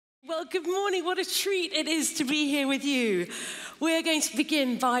Well, good morning. What a treat it is to be here with you. We're going to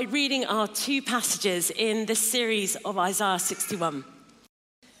begin by reading our two passages in this series of Isaiah 61.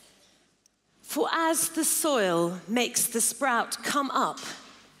 For as the soil makes the sprout come up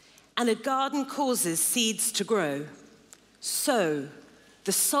and a garden causes seeds to grow, so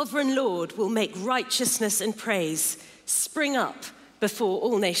the sovereign Lord will make righteousness and praise spring up before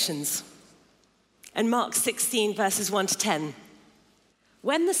all nations. And Mark 16, verses 1 to 10.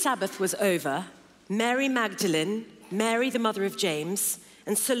 When the Sabbath was over, Mary Magdalene, Mary the mother of James,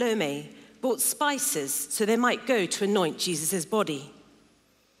 and Salome bought spices so they might go to anoint Jesus' body.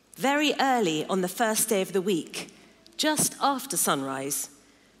 Very early on the first day of the week, just after sunrise,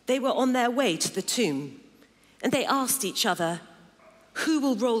 they were on their way to the tomb, and they asked each other, "Who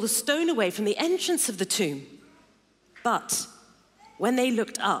will roll the stone away from the entrance of the tomb?" But when they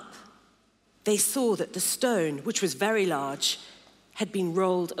looked up, they saw that the stone, which was very large, had been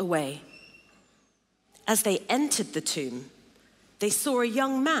rolled away. As they entered the tomb, they saw a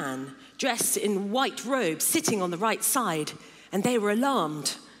young man dressed in white robes sitting on the right side, and they were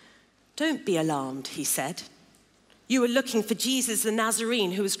alarmed. "Don't be alarmed," he said. "You are looking for Jesus the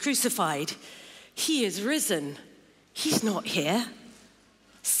Nazarene who was crucified. He is risen. He's not here.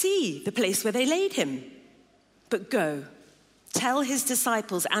 See the place where they laid him. But go, tell his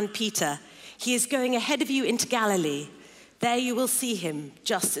disciples and Peter, he is going ahead of you into Galilee. There you will see him,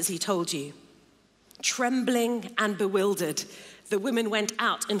 just as he told you." Trembling and bewildered, the women went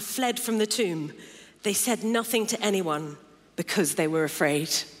out and fled from the tomb. They said nothing to anyone because they were afraid.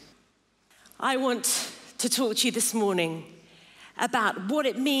 I want to talk to you this morning about what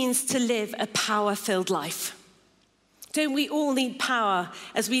it means to live a power-filled life. Don't we all need power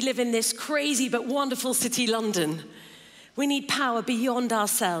as we live in this crazy but wonderful city, London? We need power beyond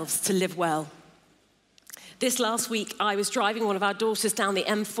ourselves to live well. This last week, I was driving one of our daughters down the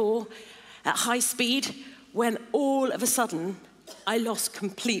M4 at high speed when all of a sudden, I lost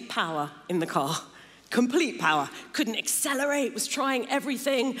complete power in the car. Complete power. Couldn't accelerate, was trying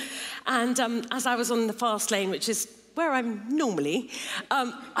everything. And as I was on the fast lane, which is where I'm normally,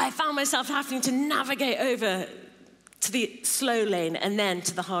 I found myself having to navigate over to the slow lane and then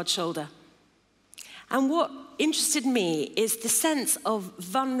to the hard shoulder. And what interested me is the sense of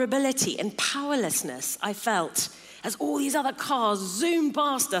vulnerability and powerlessness I felt as all these other cars zoomed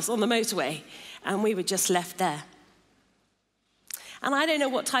past us on the motorway and we were just left there. And I don't know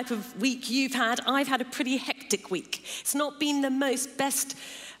what type of week you've had. I've had a pretty hectic week. It's not been the best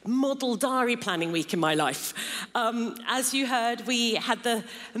model diary planning week in my life. As you heard, we had the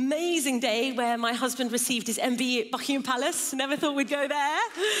amazing day where my husband received his MBE at Buckingham Palace. Never thought we'd go there.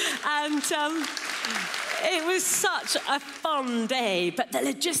 And it was such a fun day, but the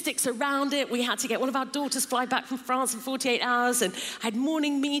logistics around it, we had to get one of our daughters fly back from France in 48 hours, and I had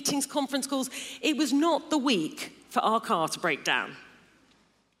morning meetings, conference calls. It was not the week for our car to break down.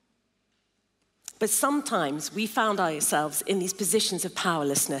 But sometimes we found ourselves in these positions of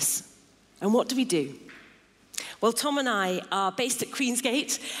powerlessness. And what do? Well, Tom and I are based at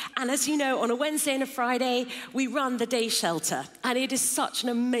Queensgate, and as you know, on a Wednesday and a Friday, we run the day shelter, and it is such an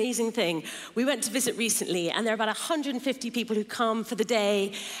amazing thing. We went to visit recently, and there are about 150 people who come for the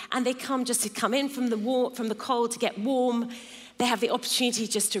day, and they come just to come in from the cold to get warm. They have the opportunity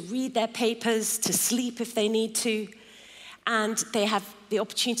just to read their papers, to sleep if they need to, and they have the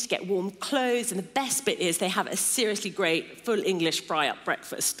opportunity to get warm clothes, and the best bit is they have a seriously great full English fry-up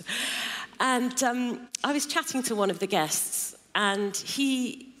breakfast. And I was chatting to one of the guests, and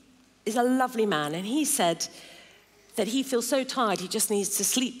he is a lovely man, and he said that he feels so tired he just needs to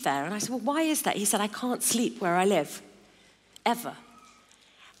sleep there. And I said, "Well, why is that?" He said, "I can't sleep where I live, ever."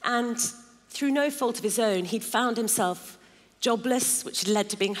 And through no fault of his own, he'd found himself jobless, which led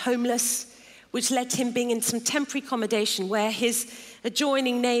to being homeless, which led to him being in some temporary accommodation where his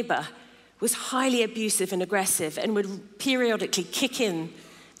adjoining neighbor was highly abusive and aggressive and would periodically kick in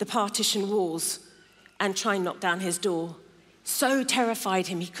the partition walls and try and knock down his door. So terrified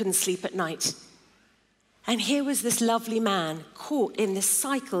him he couldn't sleep at night. And here was this lovely man caught in this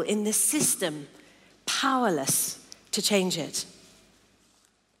cycle, in this system, powerless to change it.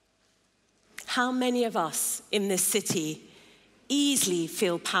 How many of us in this city easily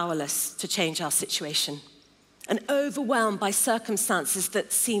feel powerless to change our situation and overwhelmed by circumstances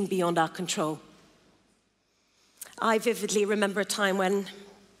that seem beyond our control? I vividly remember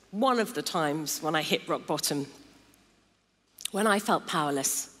one of the times when I hit rock bottom, when I felt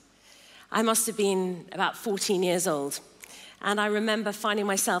powerless. I must have been about 14 years old, and I remember finding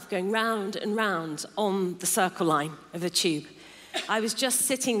myself going round and round on the Circle Line of the tube. I was just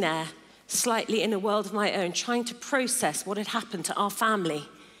sitting there, slightly in a world of my own, trying to process what had happened to our family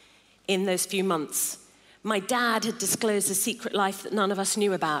in those few months. My dad had disclosed a secret life that none of us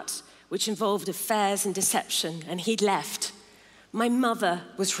knew about, which involved affairs and deception, and he'd left. My mother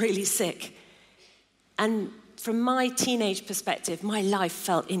was really sick. And from my teenage perspective, my life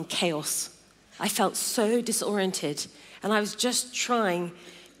felt in chaos. I felt so disoriented, and I was just trying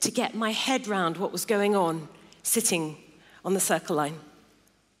to get my head round what was going on, sitting on the Circle Line.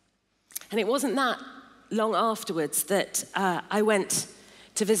 And it wasn't that long afterwards that I went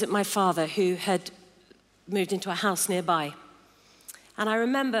to visit my father, who had moved into a house nearby. And I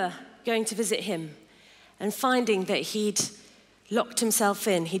remember going to visit him and finding that he'd locked himself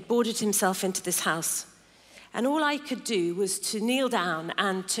in, he'd boarded himself into this house. And all I could do was to kneel down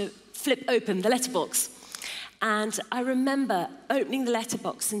and to flip open the letterbox. And I remember opening the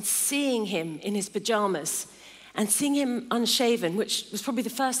letterbox and seeing him in his pajamas and seeing him unshaven, which was probably the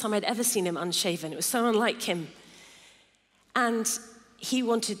first time I'd ever seen him unshaven. It was so unlike him. And he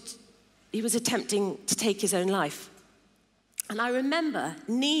was attempting to take his own life. And I remember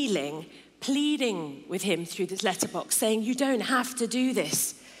kneeling, pleading with him through this letterbox, saying, "You don't have to do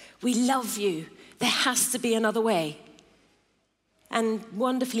this. We love you. There has to be another way." And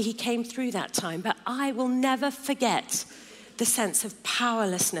wonderfully, he came through that time. But I will never forget the sense of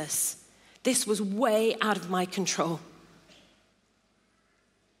powerlessness. This was way out of my control.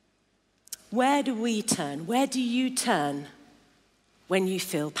 Where do we turn? Where do you turn when you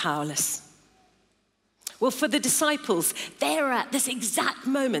feel powerless? Well, for the disciples, they're at this exact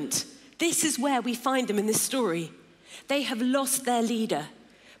moment. This is where we find them in this story. They have lost their leader,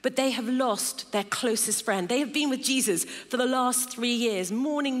 but they have lost their closest friend. They have been with Jesus for the last 3 years,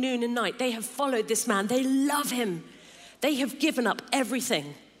 morning, noon, and night. They have followed this man. They love him. They have given up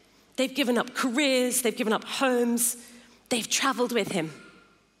everything. They've given up careers. They've given up homes. They've traveled with him.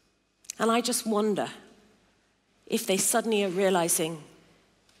 And I just wonder if they suddenly are realizing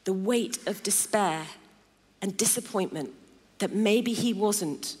the weight of despair and disappointment that maybe he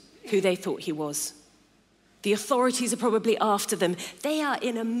wasn't who they thought he was. The authorities are probably after them. They are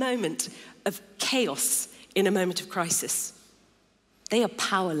in a moment of chaos, in a moment of crisis. They are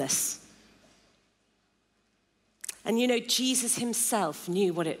powerless. And you know, Jesus himself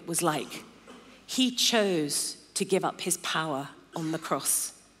knew what it was like. He chose to give up his power on the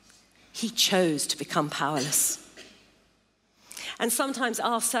cross. He chose to become powerless. And sometimes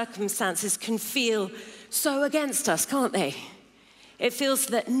our circumstances can feel so against us, can't they? It feels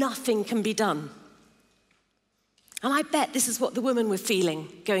that nothing can be done. And I bet this is what the women were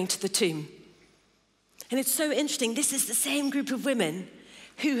feeling going to the tomb. And it's so interesting. This is the same group of women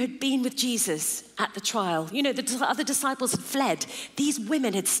who had been with Jesus at the trial. You know, the other disciples had fled. These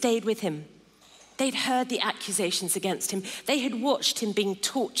women had stayed with him. They'd heard the accusations against him. They had watched him being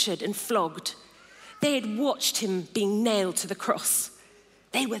tortured and flogged. They had watched him being nailed to the cross.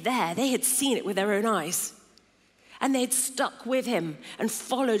 They were there. They had seen it with their own eyes. And they'd stuck with him and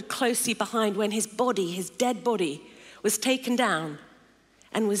followed closely behind when his body, his dead body, was taken down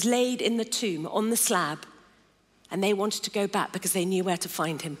and was laid in the tomb on the slab. And they wanted to go back because they knew where to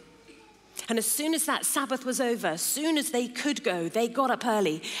find him. And as soon as that Sabbath was over, as soon as they could go, they got up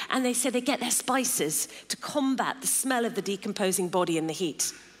early and they said they'd get their spices to combat the smell of the decomposing body in the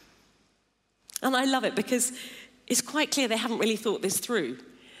heat. And I love it because it's quite clear they haven't really thought this through.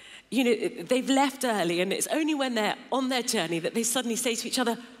 You know, they've left early, and it's only when they're on their journey that they suddenly say to each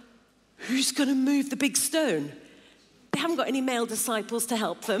other, "Who's going to move the big stone?" They haven't got any male disciples to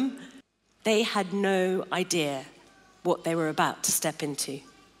help them. They had no idea what they were about to step into.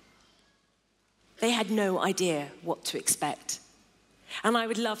 They had no idea what to expect. And I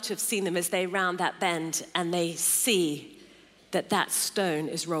would love to have seen them as they round that bend and they see that that stone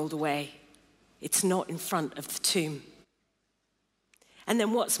is rolled away. It's not in front of the tomb. And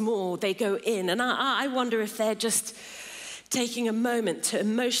then what's more, they go in, and I wonder if they're just taking a moment to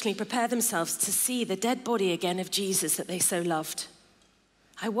emotionally prepare themselves to see the dead body again of Jesus that they so loved.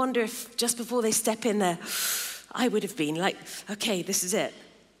 I wonder if just before they step in there, I would have been like, okay, this is it.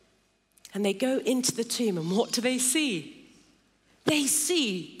 And they go into the tomb, and what do they see? They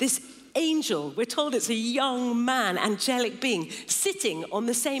see this angel. We're told it's a young man, angelic being, sitting on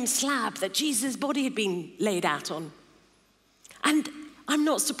the same slab that Jesus' body had been laid out on. And I'm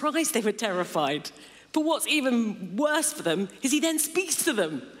not surprised they were terrified. But what's even worse for them is he then speaks to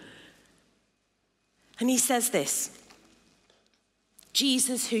them. And he says this,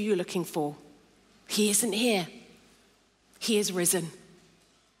 "Jesus, who you're looking for, he isn't here. He is risen."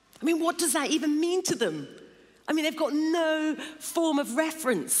 I mean, what does that even mean to them? I mean, they've got no form of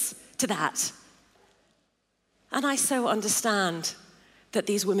reference to that. And I so understand that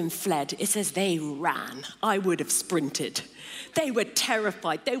these women fled. It says they ran. I would have sprinted. They were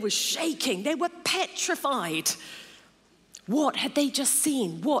terrified. They were shaking. They were petrified. What had they just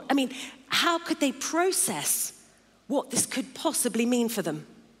seen? How could they process what this could possibly mean for them?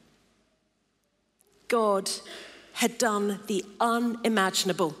 God had done the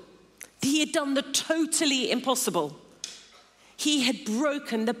unimaginable. He had done the totally impossible. He had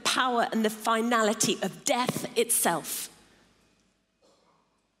broken the power and the finality of death itself.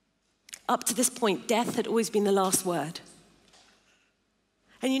 Up to this point, death had always been the last word.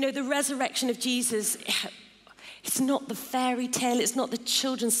 And the resurrection of Jesus, it's not the fairy tale, it's not the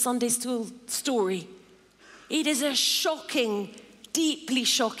children's Sunday school story. It is a shocking, deeply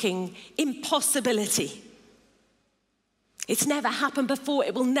shocking impossibility. It's never happened before,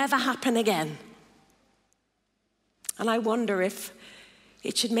 it will never happen again. And I wonder if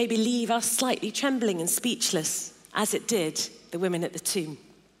it should maybe leave us slightly trembling and speechless, as it did the women at the tomb.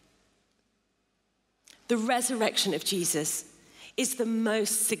 The resurrection of Jesus is the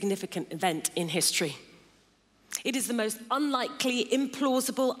most significant event in history. It is the most unlikely,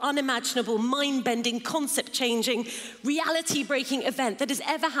 implausible, unimaginable, mind-bending, concept-changing, reality-breaking event that has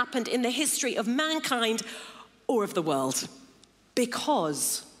ever happened in the history of mankind or of the world.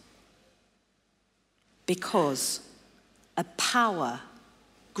 Because a power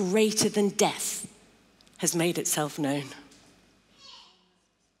greater than death has made itself known.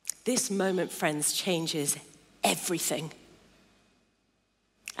 This moment, friends, changes everything.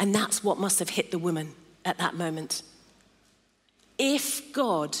 And that's what must have hit the woman at that moment. If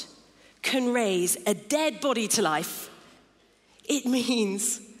God can raise a dead body to life, it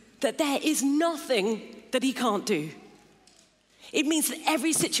means that there is nothing that he can't do. It means that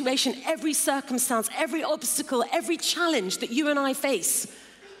every situation, every circumstance, every obstacle, every challenge that you and I face,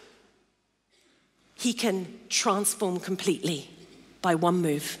 he can transform completely by one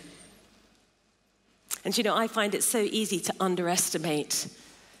move. And I find it so easy to underestimate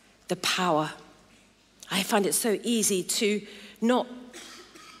the power. I find it so easy to not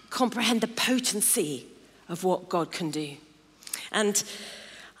comprehend the potency of what God can do. And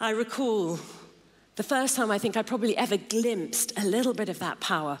I recall the first time I think I probably ever glimpsed a little bit of that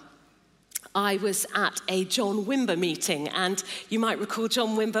power. I was at a John Wimber meeting, and you might recall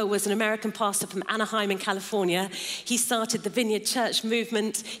John Wimber was an American pastor from Anaheim in California. He started the Vineyard Church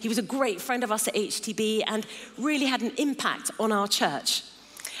movement. He was a great friend of us at HTB and really had an impact on our church.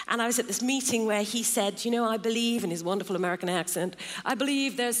 And I was at this meeting where he said, I believe, in his wonderful American accent, I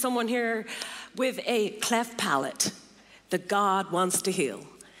believe there's someone here with a cleft palate that God wants to heal.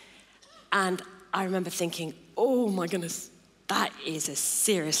 And I remember thinking, oh my goodness, that is a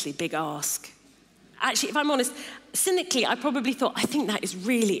seriously big ask. Actually, if I'm honest, cynically, I probably thought, I think that is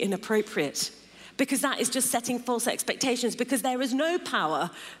really inappropriate, because that is just setting false expectations, because there is no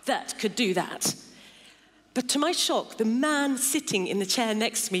power that could do that. But to my shock, the man sitting in the chair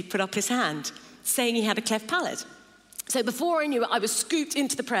next to me put up his hand, saying he had a cleft palate. So before I knew it, I was scooped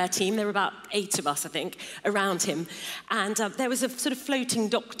into the prayer team. There were about 8 of us, I think, around him. And there was a sort of floating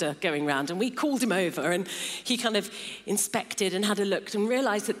doctor going around, and we called him over, and he kind of inspected and had a look and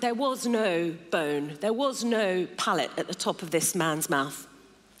realized that there was no bone, there was no palate at the top of this man's mouth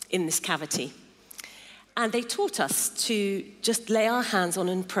in this cavity. And they taught us to just lay our hands on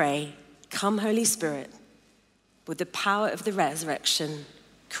and pray, "Come, Holy Spirit, with the power of the resurrection,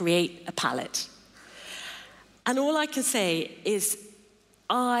 create a palate." And all I can say is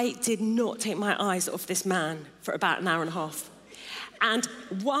I did not take my eyes off this man for about an hour and a half. And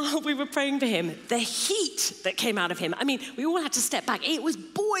while we were praying for him, the heat that came out of him, we all had to step back. It was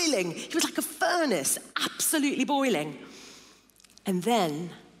boiling. He was like a furnace, absolutely boiling. And then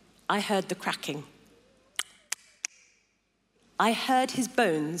I heard the cracking. I heard his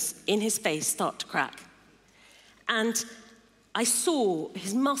bones in his face start to crack. And I saw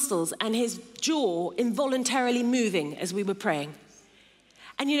his muscles and his jaw involuntarily moving as we were praying.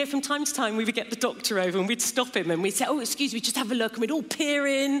 And from time to time, we would get the doctor over and we'd stop him and we'd say, "Oh, excuse me, just have a look." And we'd all peer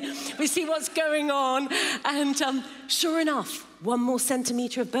in, we'd see what's going on. And sure enough, 1 more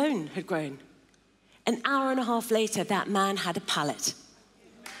centimetre of bone had grown. An hour and a half later, that man had a palate.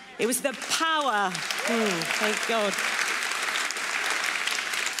 It was the power. Thank God.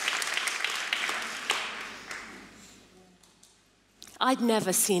 I'd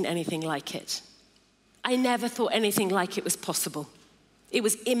never seen anything like it. I never thought anything like it was possible. It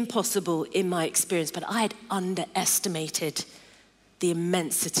was impossible in my experience, but I had underestimated the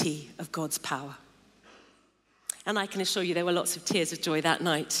immensity of God's power. And I can assure you there were lots of tears of joy that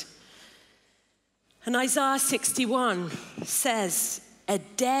night. And Isaiah 61 says, "A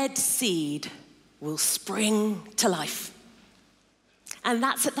dead seed will spring to life." And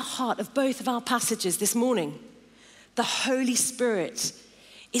that's at the heart of both of our passages this morning. The Holy Spirit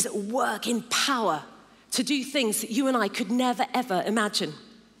is at work in power to do things that you and I could never, ever imagine.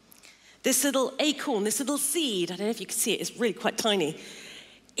 This little acorn, this little seed, I don't know if you can see it, it's really quite tiny.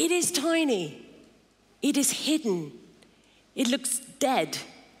 It is tiny. It is hidden. It looks dead.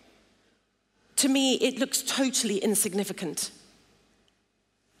 To me, it looks totally insignificant.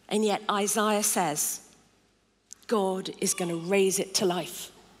 And yet Isaiah says, God is going to raise it to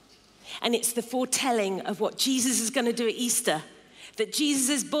life. And it's the foretelling of what Jesus is going to do at Easter. That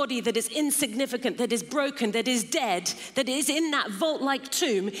Jesus' body that is insignificant, that is broken, that is dead, that is in that vault-like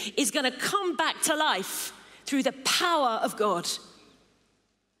tomb, is going to come back to life through the power of God.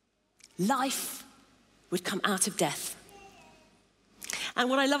 Life would come out of death. And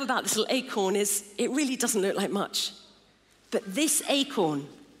what I love about this little acorn is it really doesn't look like much. But this acorn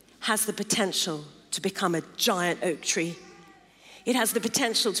has the potential to become a giant oak tree. It has the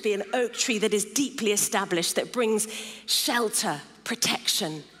potential to be an oak tree that is deeply established, that brings shelter,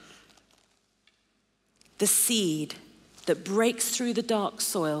 protection. The seed that breaks through the dark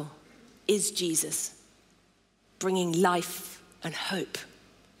soil is Jesus, bringing life and hope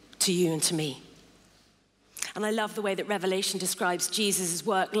to you and to me. And I love the way that Revelation describes Jesus'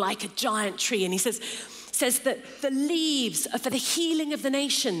 work like a giant tree. And he says that the leaves are for the healing of the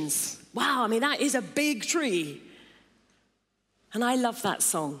nations. Wow, I mean, that is a big tree. And I love that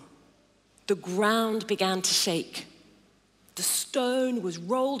song. The ground began to shake. The stone was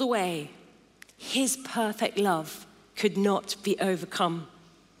rolled away. His perfect love could not be overcome.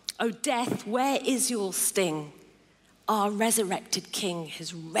 O death, where is your sting? Our resurrected King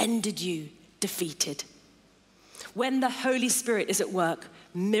has rendered you defeated. When the Holy Spirit is at work,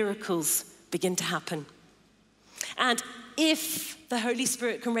 miracles begin to happen. And if the Holy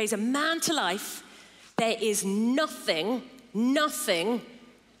Spirit can raise a man to life, there is nothing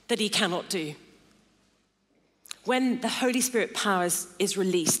that he cannot do. When the Holy Spirit power is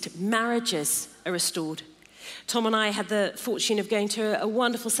released, marriages are restored. Tom and I had the fortune of going to a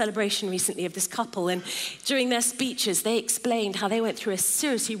wonderful celebration recently of this couple, and during their speeches, they explained how they went through a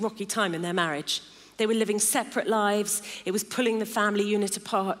seriously rocky time in their marriage. They were living separate lives. It was pulling the family unit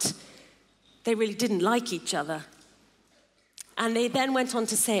apart. They really didn't like each other. And they then went on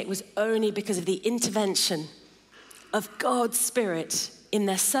to say it was only because of the intervention of God's Spirit in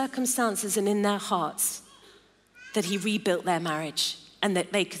their circumstances and in their hearts that he rebuilt their marriage and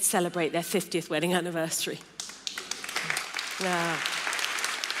that they could celebrate their 50th wedding anniversary. Yeah.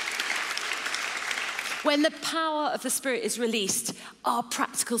 When the power of the Spirit is released, our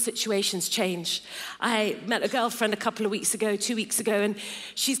practical situations change. I met a girlfriend a couple of weeks ago, 2 weeks ago, and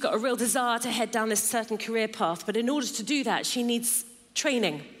she's got a real desire to head down this certain career path. But in order to do that, she needs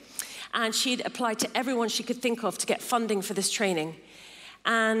training. And she'd applied to everyone she could think of to get funding for this training.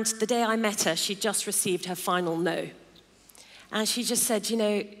 And the day I met her, she'd just received her final no. And she just said, you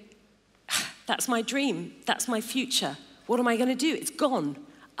know, that's my dream. That's my future. What am I going to do? It's gone.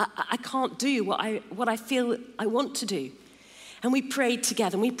 I can't do what I feel I want to do. And we prayed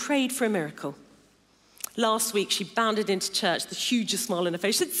together, and we prayed for a miracle. Last week, she bounded into church, the hugest smile on her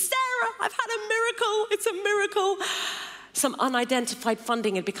face. She said, Sarah, I've had a miracle. It's a miracle. Some unidentified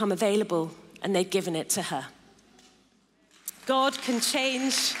funding had become available, and they'd given it to her. God can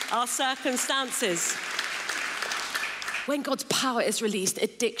change our circumstances. When God's power is released,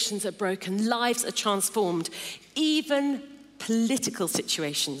 addictions are broken, lives are transformed, even political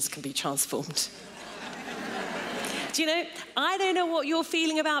situations can be transformed. Do you know, I don't know what you're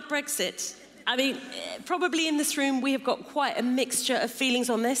feeling about Brexit. I mean, probably in this room we have got quite a mixture of feelings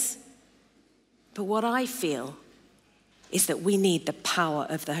on this. But what I feel is that we need the power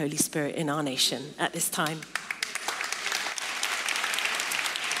of the Holy Spirit in our nation at this time.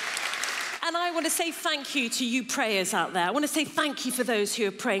 And I want to say thank you to you prayers out there. I want to say thank you for those who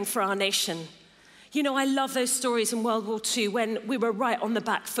are praying for our nation. You know, I love those stories in World War II when we were right on the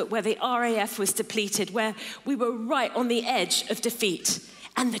back foot, where the RAF was depleted, where we were right on the edge of defeat.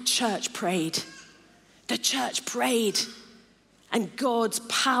 And the church prayed. The church prayed. And God's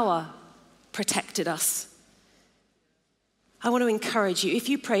power protected us. I want to encourage you, if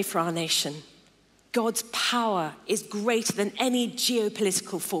you pray for our nation, God's power is greater than any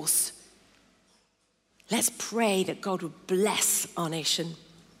geopolitical force. Let's pray that God would bless our nation.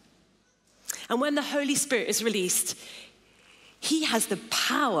 And when the Holy Spirit is released, he has the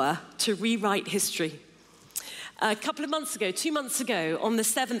power to rewrite history. A couple of months ago, 2 months ago, on the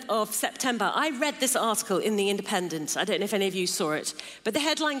 7th of September, I read this article in The Independent. I don't know if any of you saw it, but the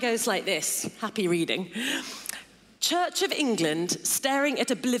headline goes like this. Happy reading. Church of England staring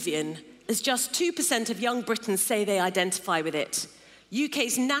at oblivion as just 2% of young Britons say they identify with it.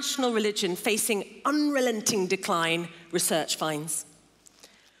 UK's national religion facing unrelenting decline, research finds.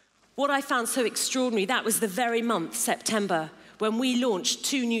 What I found so extraordinary, that was the very month, September, when we launched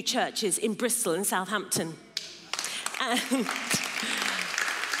 2 new churches in Bristol and Southampton. And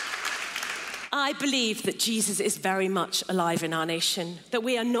I believe that Jesus is very much alive in our nation, that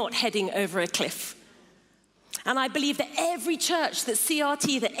we are not heading over a cliff. And I believe that every church that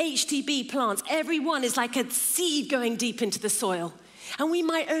CRT, that HTB plants, everyone is like a seed going deep into the soil. And we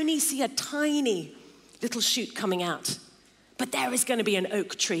might only see a tiny little shoot coming out. But there is going to be an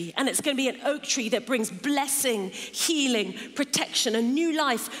oak tree, and it's going to be an oak tree that brings blessing, healing, protection, and new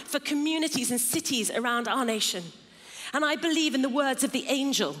life for communities and cities around our nation. And I believe in the words of the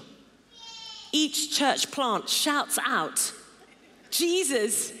angel. Each church plant shouts out,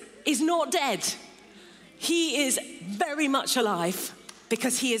 Jesus is not dead. He is very much alive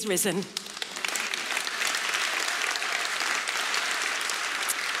because he is risen.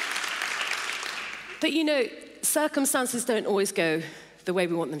 But you know, circumstances don't always go the way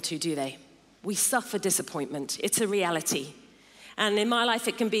we want them to, do they? We suffer disappointment. It's a reality. And in my life,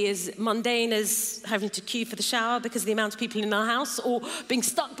 it can be as mundane as having to queue for the shower because of the amount of people in our house, or being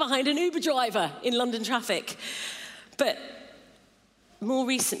stuck behind an Uber driver in London traffic. But more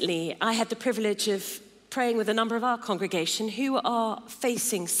recently, I had the privilege of praying with a number of our congregation who are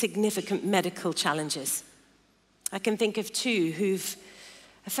facing significant medical challenges. I can think of 2 who've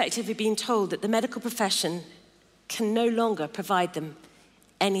effectively been told that the medical profession can no longer provide them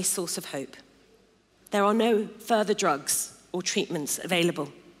any source of hope. There are no further drugs or treatments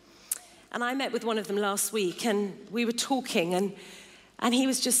available. And I met with one of them last week, and we were talking, and he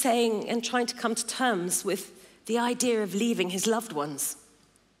was just saying and trying to come to terms with the idea of leaving his loved ones.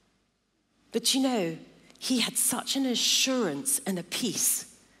 But you know, he had such an assurance and a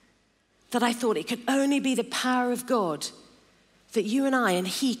peace that I thought it could only be the power of God that you and I and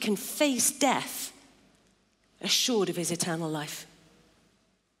he can face death assured of his eternal life.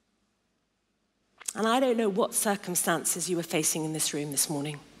 And I don't know what circumstances you are facing in this room this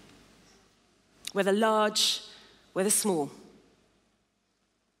morning, whether large, whether small.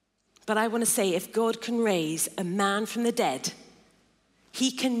 But I want to say, if God can raise a man from the dead,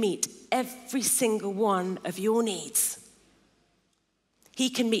 he can meet every single one of your needs. He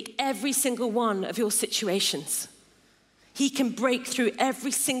can meet every single one of your situations. He can break through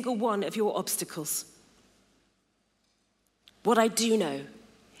every single one of your obstacles. What I do know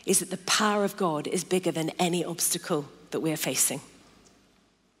is that the power of God is bigger than any obstacle that we're facing.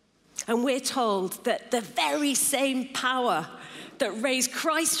 And we're told that the very same power that raised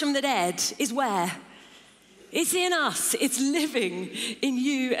Christ from the dead is where? It's in us. It's living in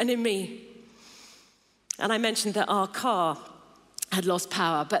you and in me. And I mentioned that our car had lost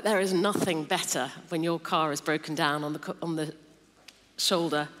power, but there is nothing better when your car is broken down on the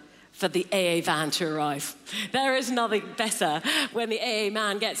shoulder for the AA van to arrive. There is nothing better when the AA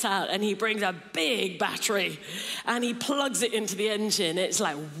man gets out and he brings a big battery and he plugs it into the engine. It's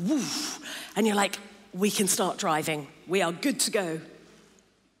like, woof, and you're like, we can start driving. We are good to go.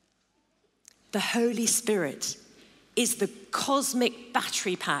 The Holy Spirit is the cosmic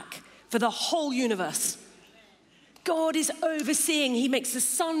battery pack for the whole universe. God is overseeing. He makes the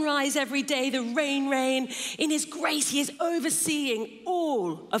sun rise every day, the rain rain. In his grace, he is overseeing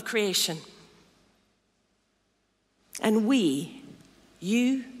all of creation. And we,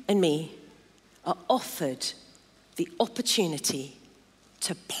 you and me, are offered the opportunity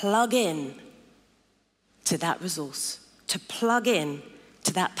to plug in to that resource, to plug in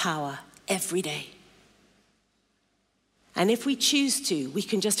to that power every day. And if we choose to, we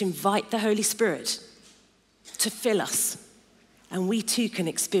can just invite the Holy Spirit to fill us. And we too can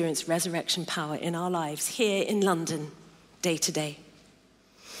experience resurrection power in our lives here in London, day to day.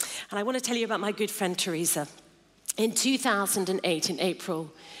 And I want to tell you about my good friend Teresa. In 2008, in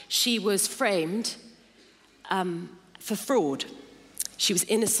April, she was framed for fraud. She was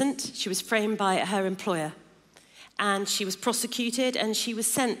innocent. She was framed by her employer. And she was prosecuted and she was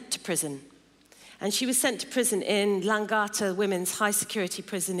sent to prison. And she was sent to prison in Langata Women's High Security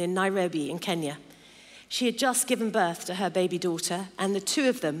Prison in Nairobi in Kenya. She had just given birth to her baby daughter, and the 2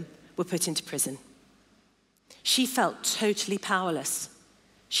 of them were put into prison. She felt totally powerless.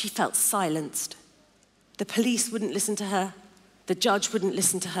 She felt silenced. The police wouldn't listen to her. The judge wouldn't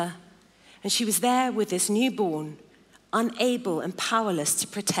listen to her. And she was there with this newborn, unable and powerless to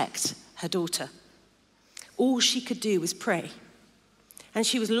protect her daughter. All she could do was pray. And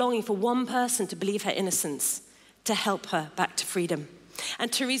she was longing for one person to believe her innocence, to help her back to freedom.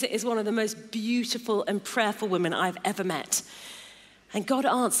 And Teresa is one of the most beautiful and prayerful women I've ever met. And God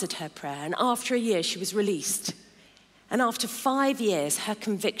answered her prayer. And after a year, she was released. And after 5 years, her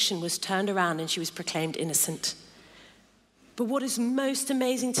conviction was turned around and she was proclaimed innocent. But what is most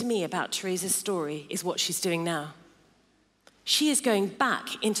amazing to me about Teresa's story is what she's doing now. She is going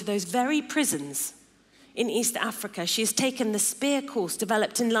back into those very prisons in East Africa. She has taken the Spear course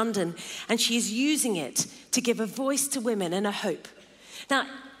developed in London, and she is using it to give a voice to women and a hope. Now,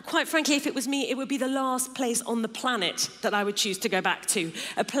 quite frankly, if it was me, it would be the last place on the planet that I would choose to go back to,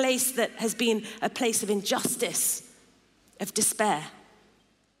 a place that has been a place of injustice, of despair.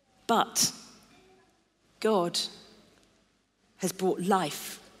 But God has brought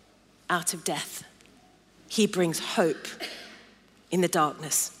life out of death. He brings hope in the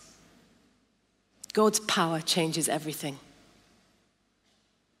darkness. God's power changes everything.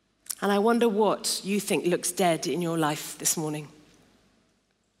 And I wonder what you think looks dead in your life this morning.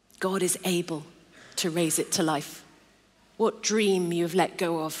 God is able to raise it to life. What dream you have let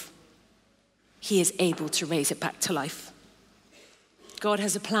go of, He is able to raise it back to life. God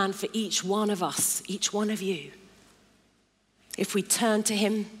has a plan for each one of us, each one of you. If we turn to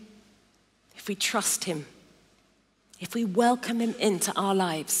Him, if we trust Him, if we welcome Him into our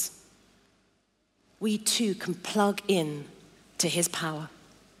lives, we too can plug in to His power.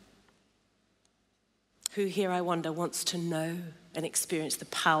 Who here, I wonder, wants to know and experience the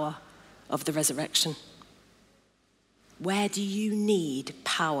power of the resurrection? Where do you need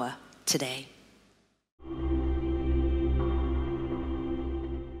power today?